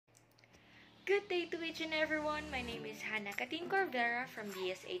Good day to each and everyone. My name is Hannah Katin Corvera from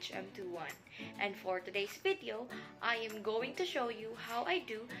DSHM21, and for today's video, I am going to show you how I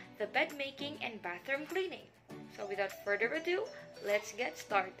do the bed making and bathroom cleaning. So without further ado, let's get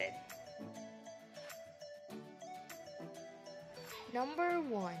started. Number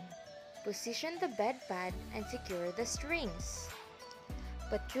 1. Position the bed pad and secure the strings.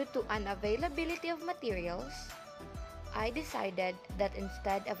 But due to unavailability of materials, I decided that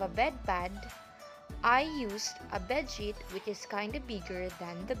instead of a bed pad, I used a bed sheet which is kinda bigger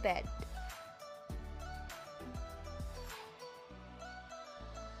than the bed.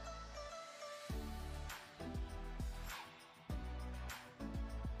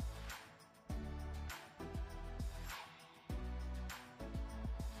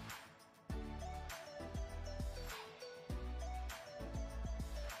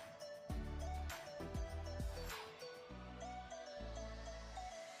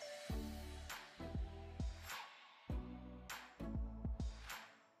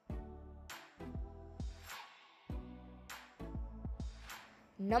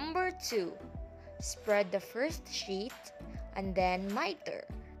 Number 2. Spread the first sheet and then miter.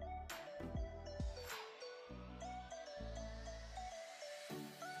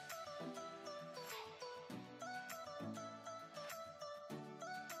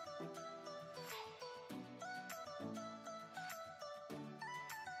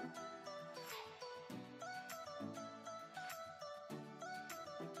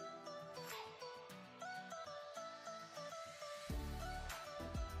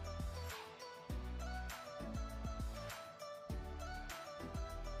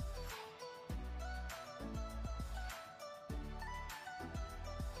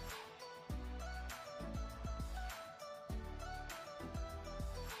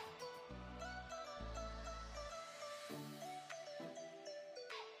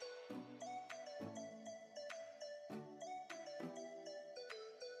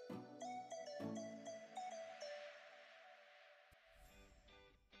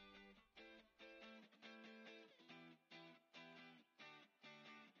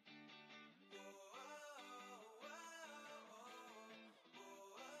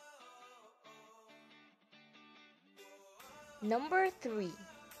 Number 3.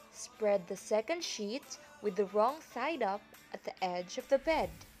 Spread the second sheet with the wrong side up at the edge of the bed.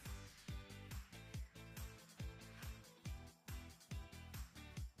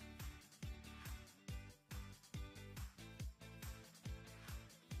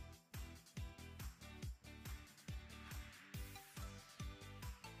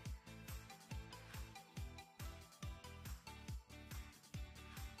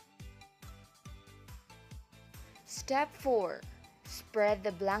 Step 4. Spread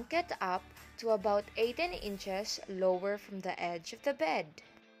the blanket up to about 18 inches lower from the edge of the bed.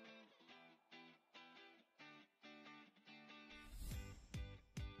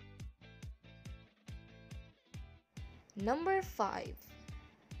 Number 5.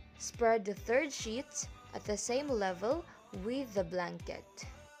 Spread the third sheet at the same level with the blanket.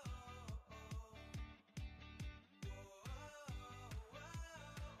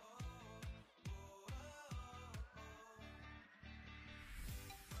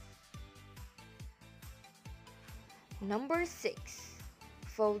 Number 6.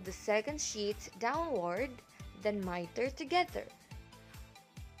 Fold the second sheet downward, then miter together.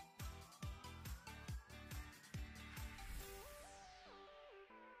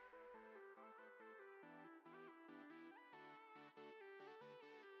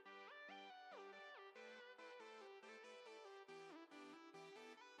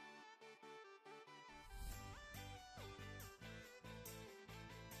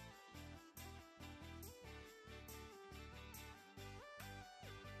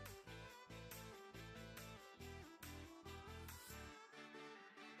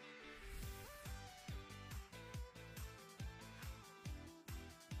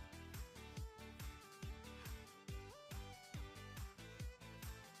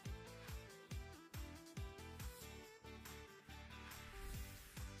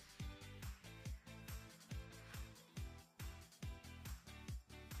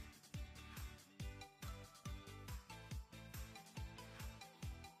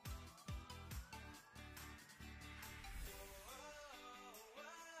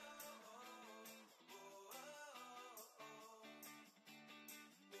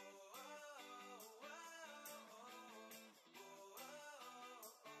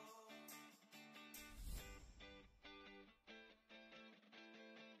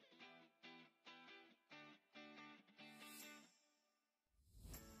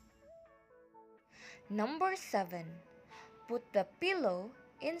 Number 7. Put the pillow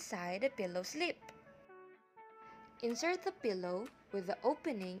inside the pillow slip. Insert the pillow with the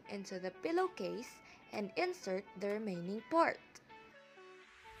opening into the pillowcase and insert the remaining part.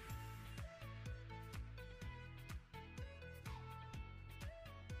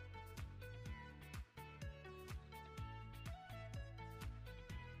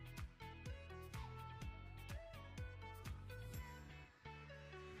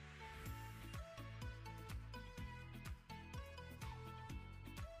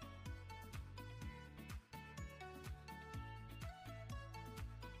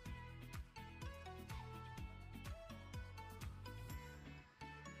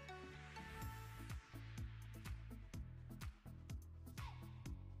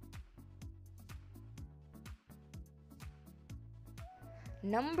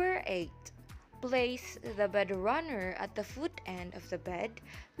 Number 8. Place the bed runner at the foot end of the bed,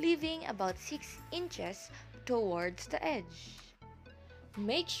 leaving about 6 inches towards the edge.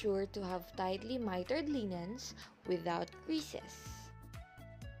 Make sure to have tightly mitered linens without creases.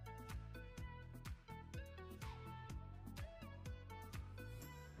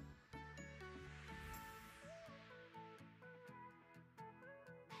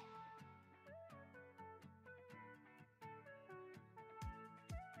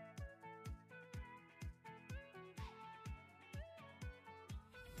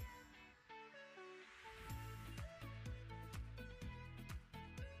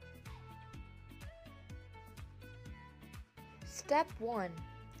 Step 1.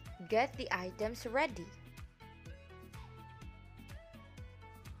 Get the items ready.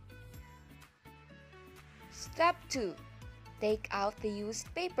 Step 2. Take out the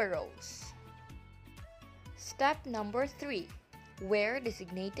used paper rolls. Step number 3. Wear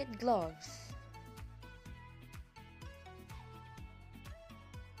designated gloves.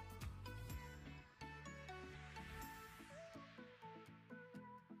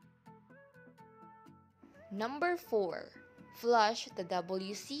 Number 4. Flush the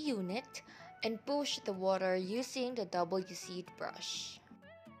WC unit and push the water using the WC brush.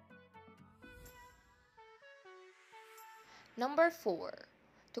 Number 4.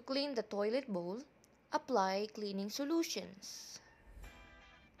 To clean the toilet bowl, apply cleaning solutions.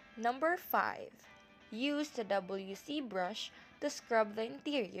 Number 5. Use the WC brush to scrub the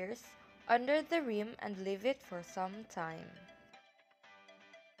interiors under the rim and leave it for some time.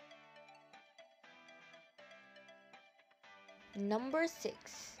 Number 6.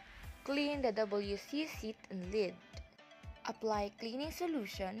 Clean the WC seat and lid. Apply cleaning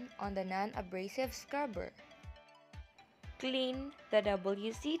solution on the non-abrasive scrubber. Clean the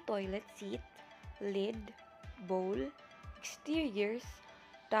WC toilet seat, lid, bowl, exteriors,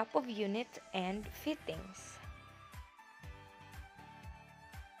 top of unit, and fittings.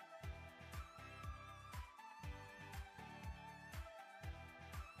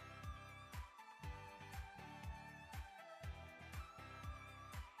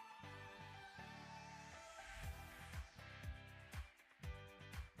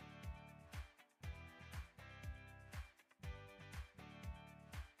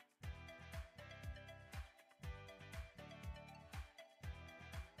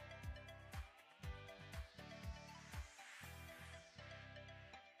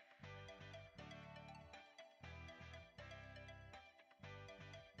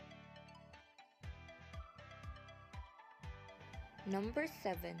 Number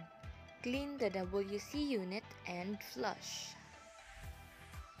 7. Clean the WC unit and flush.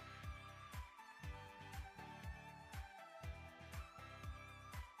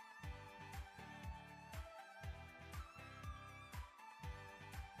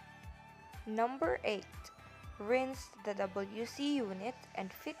 Number 8. Rinse the WC unit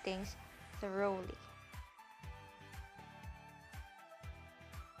and fittings thoroughly.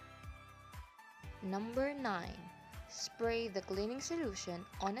 Number 9. Spray the cleaning solution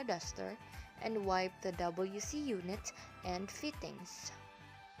on a duster and wipe the WC unit and fittings.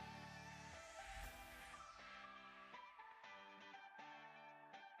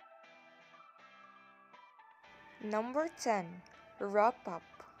 Number 10. Wrap up.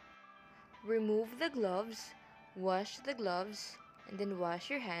 Remove the gloves, wash the gloves, and then wash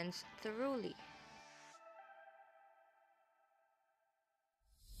your hands thoroughly.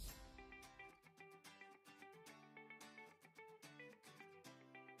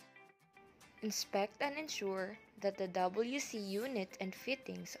 Inspect and ensure that the WC unit and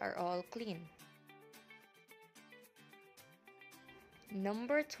fittings are all clean.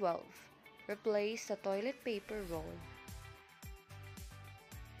 Number 12. Replace the toilet paper roll.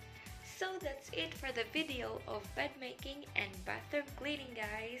 So that's it for the video of bed making and bathroom cleaning,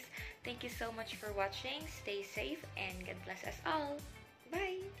 guys. Thank you so much for watching. Stay safe and God bless us all.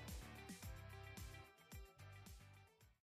 Bye!